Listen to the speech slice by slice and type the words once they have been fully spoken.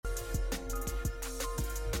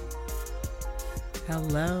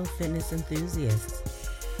Hello, fitness enthusiasts.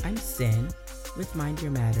 I'm Sin with Mind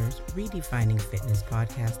Your Matters Redefining Fitness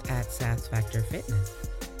podcast at Satisfactor Fitness.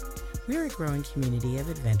 We're a growing community of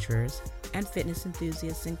adventurers and fitness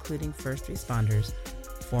enthusiasts, including first responders,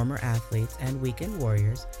 former athletes, and weekend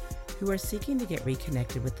warriors who are seeking to get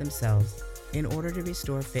reconnected with themselves in order to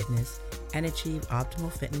restore fitness and achieve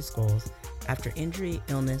optimal fitness goals after injury,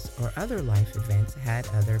 illness, or other life events had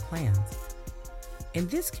other plans. In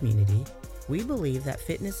this community, we believe that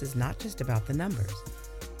fitness is not just about the numbers,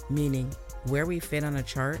 meaning where we fit on a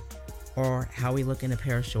chart or how we look in a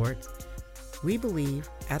pair of shorts. We believe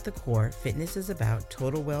at the core, fitness is about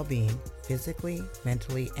total well-being, physically,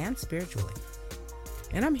 mentally, and spiritually.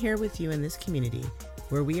 And I'm here with you in this community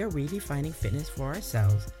where we are redefining fitness for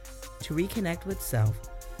ourselves to reconnect with self,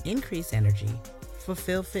 increase energy,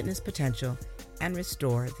 fulfill fitness potential, and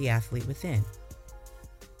restore the athlete within.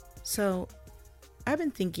 So, I've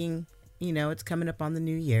been thinking, it's coming up on the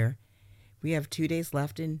new year. We have 2 days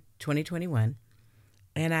left in 2021,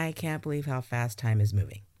 and I can't believe how fast time is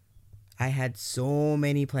moving. I had so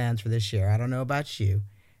many plans for this year. I don't know about you,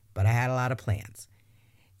 but I had a lot of plans,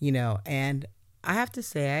 and I have to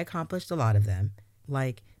say I accomplished a lot of them,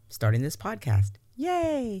 like starting this podcast.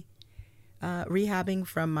 Yay! Rehabbing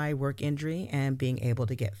from my work injury and being able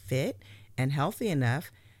to get fit and healthy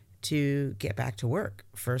enough to get back to work,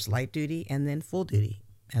 first light duty and then full duty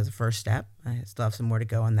as a first step. I still have some more to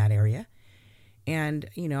go in that area. And,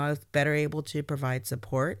 I was better able to provide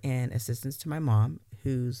support and assistance to my mom,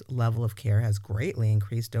 whose level of care has greatly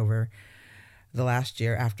increased over the last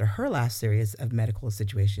year after her last series of medical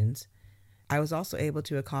situations. I was also able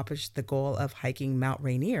to accomplish the goal of hiking Mount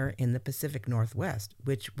Rainier in the Pacific Northwest,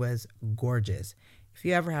 which was gorgeous. If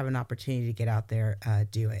you ever have an opportunity to get out there,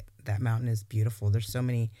 do it. That mountain is beautiful. There's so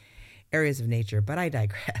many areas of nature, but I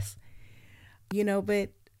digress. But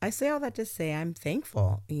I say all that to say I'm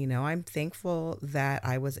thankful. I'm thankful that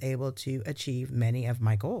I was able to achieve many of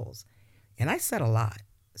my goals. And I said a lot.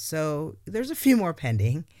 So there's a few more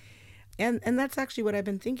pending. And that's actually what I've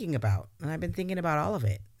been thinking about. And I've been thinking about all of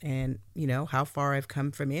it and, how far I've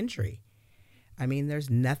come from injury. I mean, there's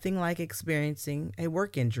nothing like experiencing a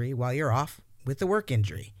work injury while you're off with a work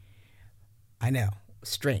injury. I know,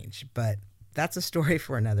 strange, but that's a story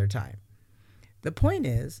for another time. The point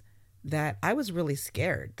is that I was really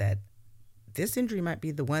scared that this injury might be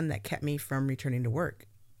the one that kept me from returning to work,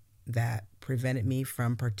 that prevented me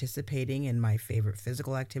from participating in my favorite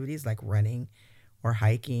physical activities like running or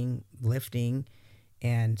hiking, lifting,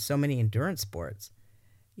 and so many endurance sports.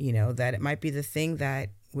 That it might be the thing that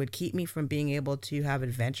would keep me from being able to have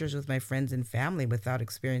adventures with my friends and family without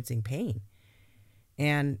experiencing pain.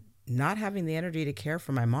 And not having the energy to care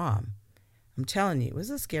for my mom. I'm telling you, it was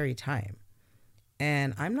a scary time.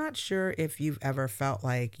 And I'm not sure if you've ever felt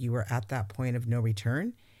like you were at that point of no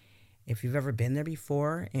return. If you've ever been there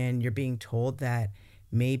before and you're being told that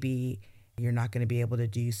maybe you're not going to be able to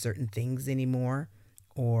do certain things anymore,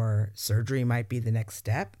 or surgery might be the next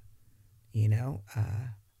step,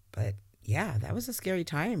 but yeah, that was a scary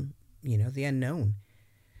time, the unknown.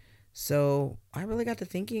 So I really got to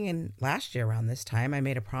thinking, and last year around this time, I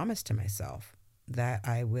made a promise to myself that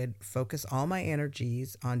I would focus all my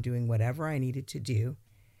energies on doing whatever I needed to do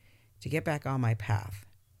to get back on my path.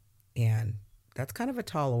 And that's kind of a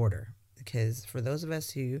tall order, because for those of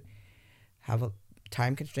us who have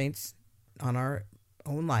time constraints on our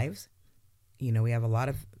own lives, we have a lot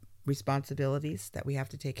of responsibilities that we have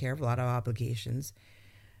to take care of, a lot of obligations,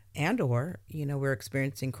 or we're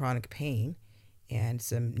experiencing chronic pain and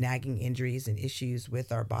some nagging injuries and issues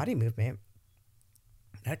with our body movement.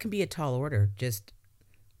 That can be a tall order. Just,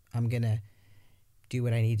 I'm going to do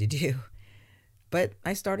what I need to do. But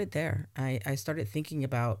I started there. I started thinking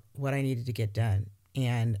about what I needed to get done.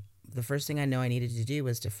 And the first thing I know I needed to do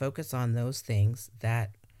was to focus on those things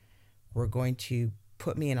that were going to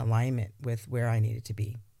put me in alignment with where I needed to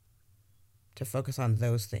be. To focus on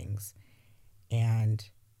those things and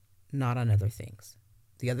not on other things.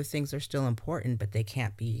 The other things are still important, but they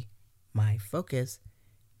can't be my focus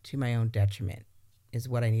to my own detriment, is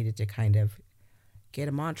what I needed to kind of get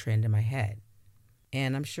a mantra into my head.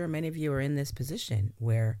 And I'm sure many of you are in this position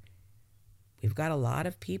where we've got a lot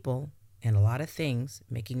of people and a lot of things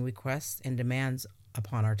making requests and demands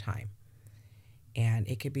upon our time. And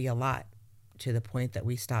it could be a lot, to the point that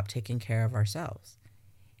we stop taking care of ourselves.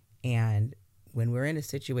 And when we're in a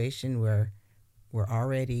situation where we're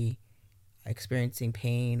already experiencing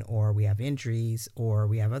pain, or we have injuries, or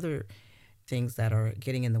we have other things that are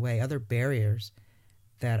getting in the way, other barriers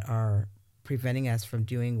that are preventing us from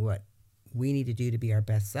doing what we need to do to be our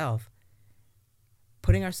best self,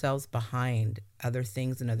 putting ourselves behind other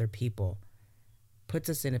things and other people puts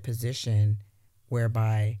us in a position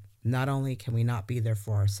whereby not only can we not be there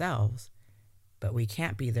for ourselves, but we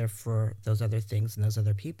can't be there for those other things and those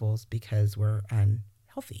other peoples because we're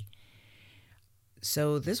unhealthy.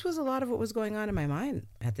 So this was a lot of what was going on in my mind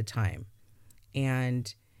at the time.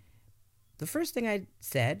 And the first thing I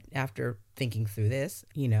said after thinking through this,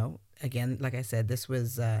 again, like I said, this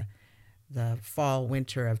was the fall,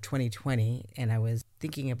 winter of 2020, and I was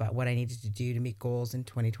thinking about what I needed to do to meet goals in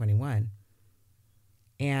 2021.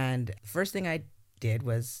 And the first thing I did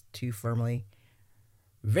was to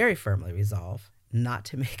very firmly resolve not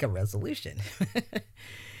to make a resolution.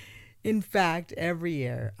 In fact, every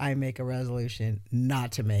year I make a resolution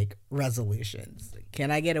not to make resolutions.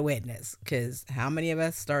 Can I get a witness? Because how many of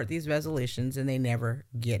us start these resolutions and they never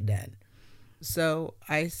get done? So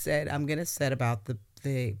I said I'm going to set about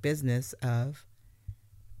the business of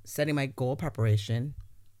setting my goal preparation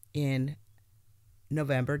in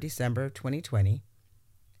November, December 2020,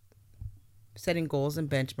 setting goals and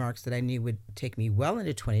benchmarks that I knew would take me well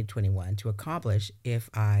into 2021 to accomplish if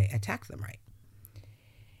I attacked them right.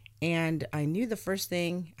 And I knew the first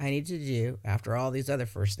thing I needed to do, after all these other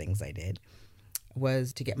first things I did,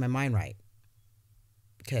 was to get my mind right.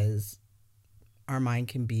 Because our mind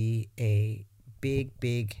can be a big,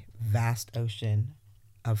 big, vast ocean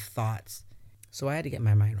of thoughts. So I had to get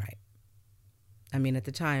my mind right. I mean, at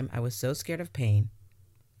the time, I was so scared of pain,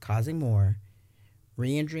 causing more,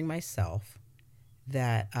 re-injuring myself,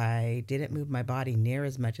 that I didn't move my body near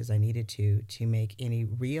as much as I needed to make any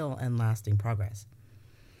real and lasting progress.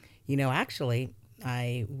 Actually,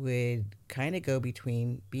 I would kind of go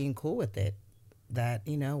between being cool with it, that,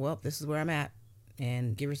 this is where I'm at,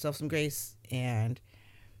 and give yourself some grace, and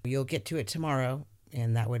you'll get to it tomorrow,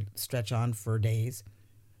 and that would stretch on for days,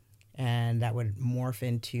 and that would morph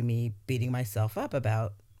into me beating myself up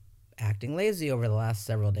about acting lazy over the last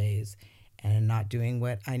several days and not doing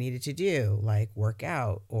what I needed to do, like work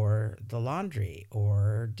out or the laundry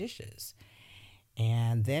or dishes,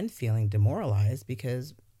 and then feeling demoralized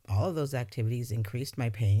because all of those activities increased my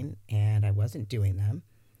pain and I wasn't doing them.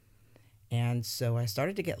 And so I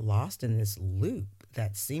started to get lost in this loop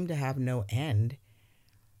that seemed to have no end.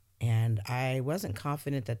 And I wasn't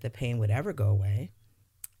confident that the pain would ever go away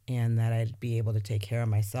and that I'd be able to take care of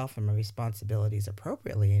myself and my responsibilities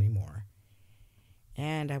appropriately anymore.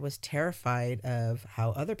 And I was terrified of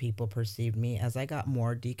how other people perceived me as I got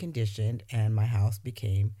more deconditioned and my house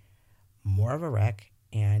became more of a wreck,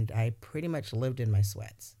 and I pretty much lived in my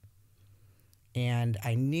sweats. And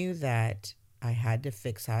I knew that I had to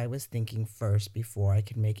fix how I was thinking first before I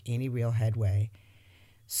could make any real headway.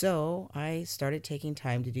 So I started taking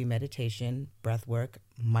time to do meditation, breath work,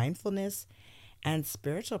 mindfulness, and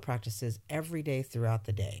spiritual practices every day throughout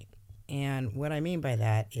the day. And what I mean by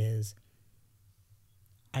that is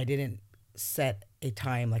I didn't set a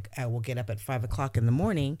time like I will get up at 5 o'clock in the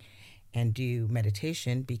morning and do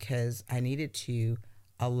meditation, because I needed to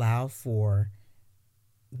allow for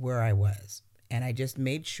where I was. And I just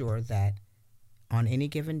made sure that on any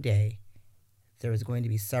given day, there was going to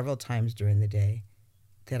be several times during the day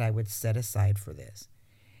that I would set aside for this.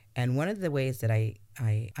 And one of the ways that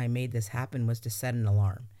I made this happen was to set an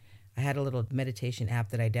alarm. I had a little meditation app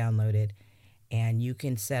that I downloaded, and you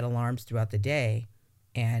can set alarms throughout the day,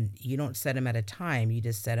 and you don't set them at a time. You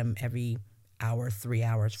just set them every hour, 3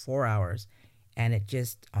 hours, 4 hours. And it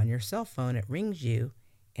just, on your cell phone, it rings you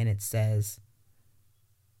and it says,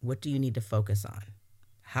 what do you need to focus on?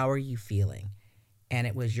 How are you feeling? And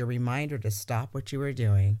it was your reminder to stop what you were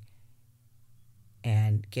doing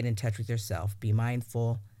and get in touch with yourself. Be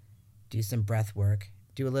mindful, do some breath work,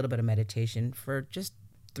 do a little bit of meditation for just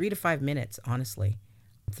 3 to 5 minutes, honestly,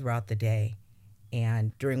 throughout the day.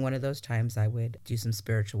 And during one of those times, I would do some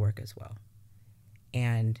spiritual work as well.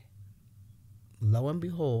 And lo and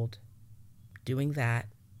behold, doing that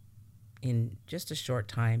in just a short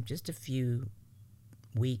time, just a few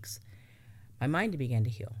weeks, my mind began to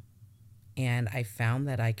heal. And I found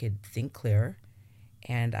that I could think clearer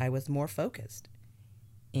and I was more focused.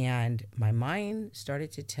 And my mind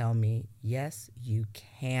started to tell me, yes, you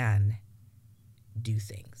can do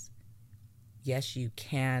things. Yes, you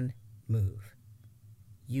can move.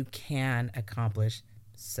 You can accomplish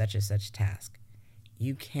such and such task.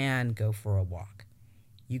 You can go for a walk.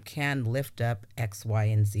 You can lift up X, Y,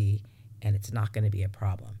 and Z, and it's not going to be a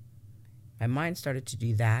problem. My mind started to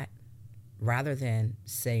do that rather than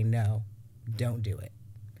say, no, don't do it.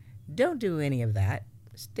 Don't do any of that.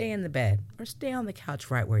 Stay in the bed or stay on the couch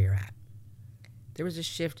right where you're at. There was a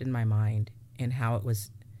shift in my mind and how it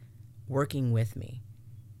was working with me.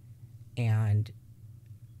 And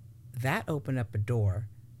that opened up a door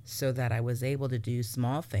so that I was able to do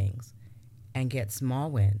small things and get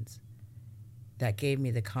small wins that gave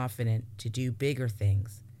me the confidence to do bigger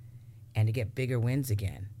things and to get bigger wins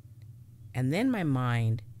again. And then my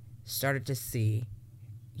mind started to see,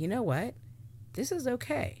 you know what? This is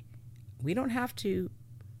okay. We don't have to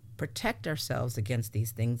protect ourselves against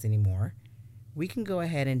these things anymore. We can go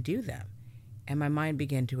ahead and do them. And my mind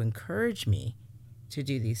began to encourage me to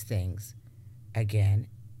do these things again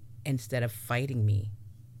instead of fighting me.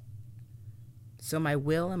 So my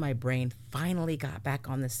will and my brain finally got back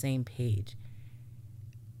on the same page.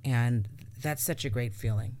 And that's such a great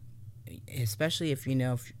feeling, especially if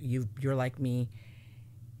you're like me.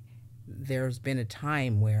 There's been a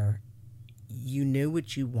time where you knew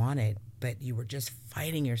what you wanted, but you were just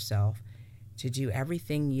fighting yourself to do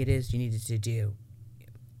everything it is you needed to do.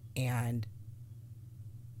 And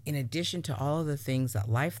in addition to all of the things that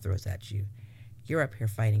life throws at you, you're up here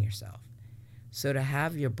fighting yourself. So to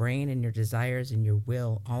have your brain and your desires and your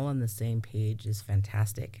will all on the same page is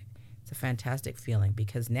fantastic. It's a fantastic feeling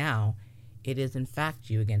because now it is in fact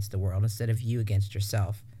you against the world instead of you against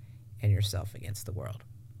yourself and yourself against the world.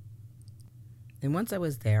 And once I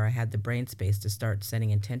was there, I had the brain space to start setting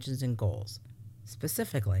intentions and goals,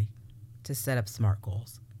 specifically to set up SMART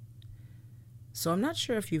goals. So I'm not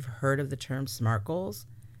sure if you've heard of the term SMART goals,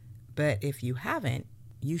 but if you haven't,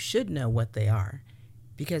 you should know what they are,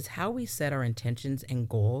 because how we set our intentions and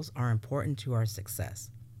goals are important to our success.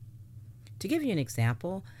 To give you an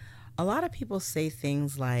example, a lot of people say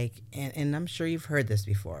things like, and I'm sure you've heard this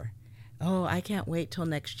before, oh, I can't wait till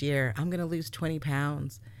next year. I'm going to lose 20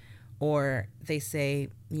 pounds. Or they say,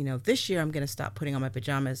 this year I'm going to stop putting on my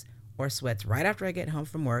pajamas or sweats right after I get home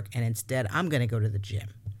from work, and instead I'm going to go to the gym.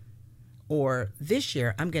 Or this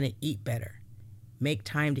year I'm going to eat better, make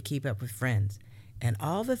time to keep up with friends, and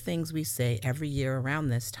all the things we say every year around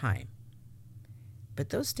this time. But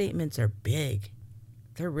those statements are big.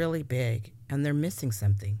 They're really big, and they're missing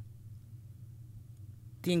something.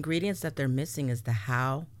 The ingredients that they're missing is the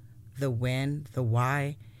how, the when, the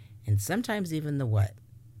why, and sometimes even the what.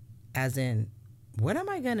 As in, what am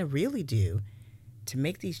I going to really do to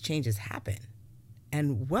make these changes happen?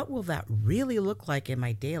 And what will that really look like in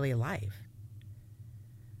my daily life?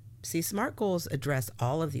 See, SMART goals address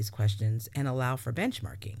all of these questions and allow for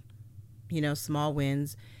benchmarking. Small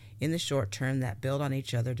wins in the short term that build on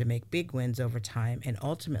each other to make big wins over time and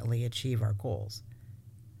ultimately achieve our goals.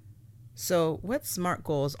 So what SMART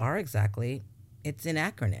goals are exactly? It's an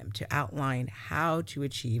acronym to outline how to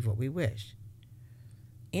achieve what we wish.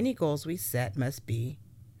 Any goals we set must be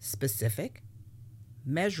specific,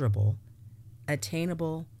 measurable,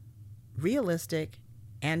 attainable, realistic,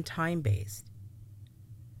 and time-based.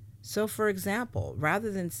 So for example,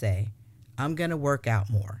 rather than say, I'm going to work out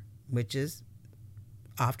more, which is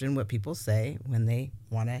often what people say when they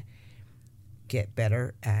want to get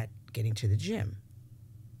better at getting to the gym.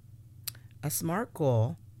 A SMART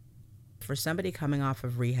goal for somebody coming off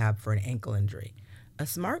of rehab for an ankle injury, a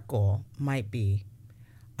SMART goal might be,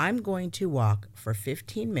 I'm going to walk for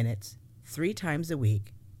 15 minutes 3 times a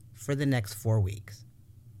week for the next 4 weeks.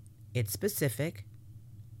 It's specific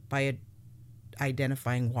by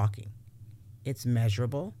identifying walking. It's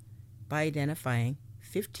measurable by identifying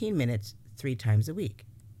 15 minutes 3 times a week.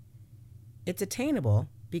 It's attainable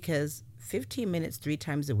because 15 minutes 3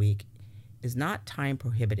 times a week is not time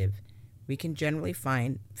prohibitive. We can generally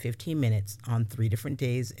find 15 minutes on 3 different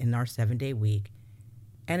days in our 7-day week,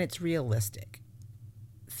 and it's realistic.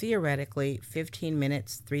 Theoretically, 15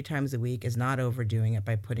 minutes 3 times a week is not overdoing it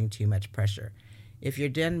by putting too much pressure. If you're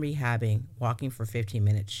done rehabbing, walking for 15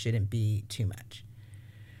 minutes shouldn't be too much.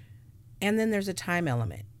 And then there's a time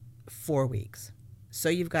element, 4 weeks. So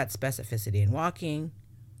you've got specificity in walking,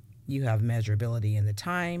 you have measurability in the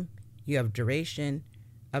time, you have duration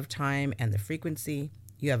of time and the frequency,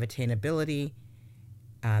 you have attainability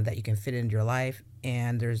that you can fit into your life,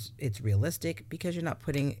 and it's realistic because you're not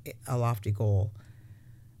putting a lofty goal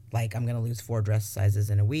like I'm going to lose 4 dress sizes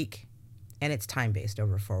in a week, and it's time-based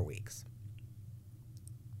over 4 weeks.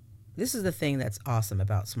 This is the thing that's awesome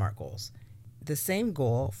about SMART goals. The same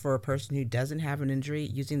goal for a person who doesn't have an injury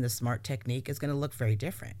using the SMART technique is going to look very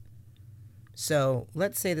different. So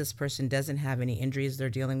let's say this person doesn't have any injuries they're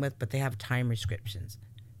dealing with, but they have time restrictions.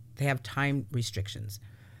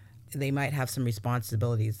 They might have some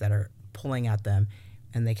responsibilities that are pulling at them,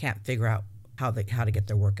 and they can't figure out how to get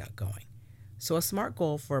their workout going. So a SMART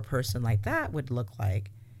goal for a person like that would look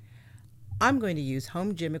like, I'm going to use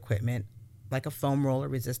home gym equipment like a foam roller,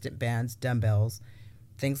 resistant bands, dumbbells,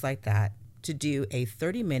 things like that, to do a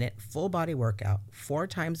 30-minute full body workout 4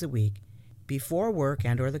 times a week before work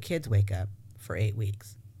and or the kids wake up for 8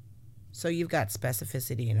 weeks. So you've got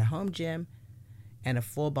specificity in a home gym and a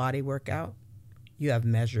full body workout You have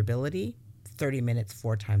measurability, 30 minutes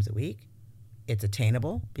 4 times a week. It's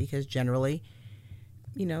attainable because generally,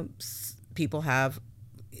 people have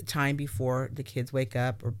time before the kids wake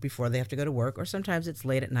up or before they have to go to work, or sometimes it's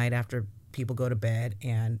late at night after people go to bed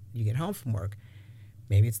and you get home from work.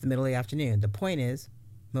 Maybe it's the middle of the afternoon. The point is,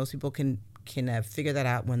 most people can figure that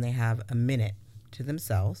out when they have a minute to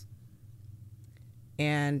themselves.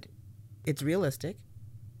 And it's realistic.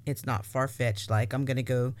 It's not far-fetched, like I'm going to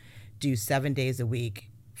go do 7 days a week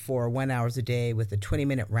for 1 hour a day with a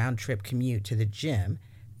 20-minute round-trip commute to the gym,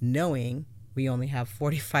 knowing we only have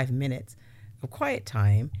 45 minutes of quiet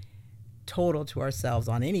time total to ourselves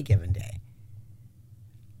on any given day.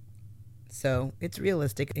 So it's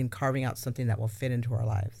realistic in carving out something that will fit into our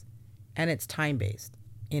lives. And it's time-based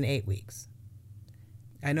in 8 weeks.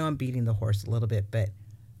 I know I'm beating the horse a little bit, but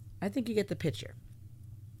I think you get the picture.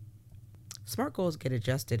 SMART goals get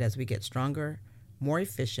adjusted as we get stronger, more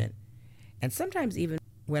efficient, and sometimes even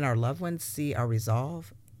when our loved ones see our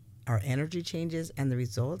resolve, our energy changes, and the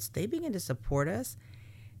results, they begin to support us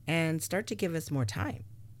and start to give us more time.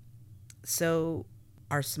 So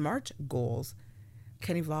our SMART goals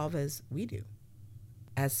can evolve as we do.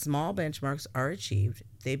 As small benchmarks are achieved,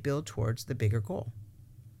 they build towards the bigger goal.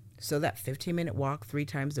 So that 15-minute walk 3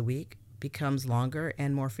 times a week becomes longer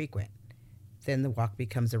and more frequent. Then the walk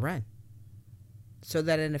becomes a run. So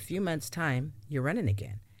that in a few months' time, you're running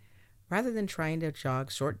again, rather than trying to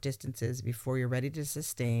jog short distances before you're ready to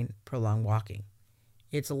sustain prolonged walking.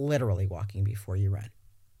 It's literally walking before you run.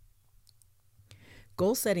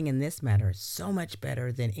 Goal setting in this matter is so much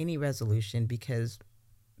better than any resolution because,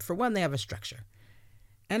 for one, they have a structure.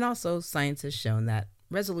 And also, science has shown that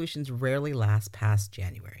resolutions rarely last past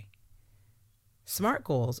January. SMART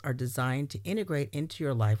goals are designed to integrate into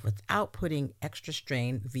your life without putting extra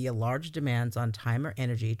strain via large demands on time or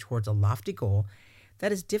energy towards a lofty goal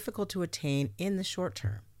that is difficult to attain in the short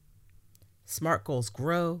term. SMART goals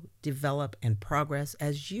grow, develop, and progress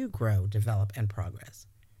as you grow, develop, and progress.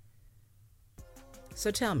 So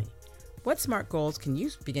tell me, what SMART goals can you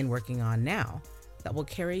begin working on now that will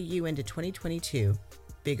carry you into 2022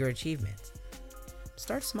 bigger achievements?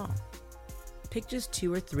 Start small. Pick just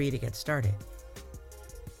 2 or 3 to get started.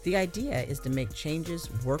 The idea is to make changes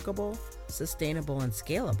workable, sustainable, and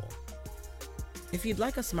scalable. If you'd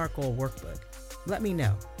like a SMART Goal workbook, let me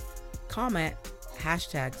know. Comment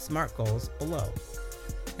 #SmartGoals below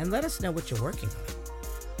and let us know what you're working on.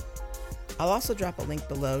 I'll also drop a link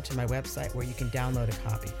below to my website where you can download a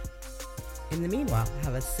copy. In the meanwhile,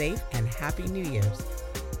 have a safe and happy New Year's.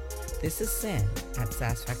 This is Sin at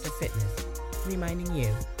SAS Factor Fitness, reminding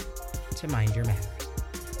you to mind your matters.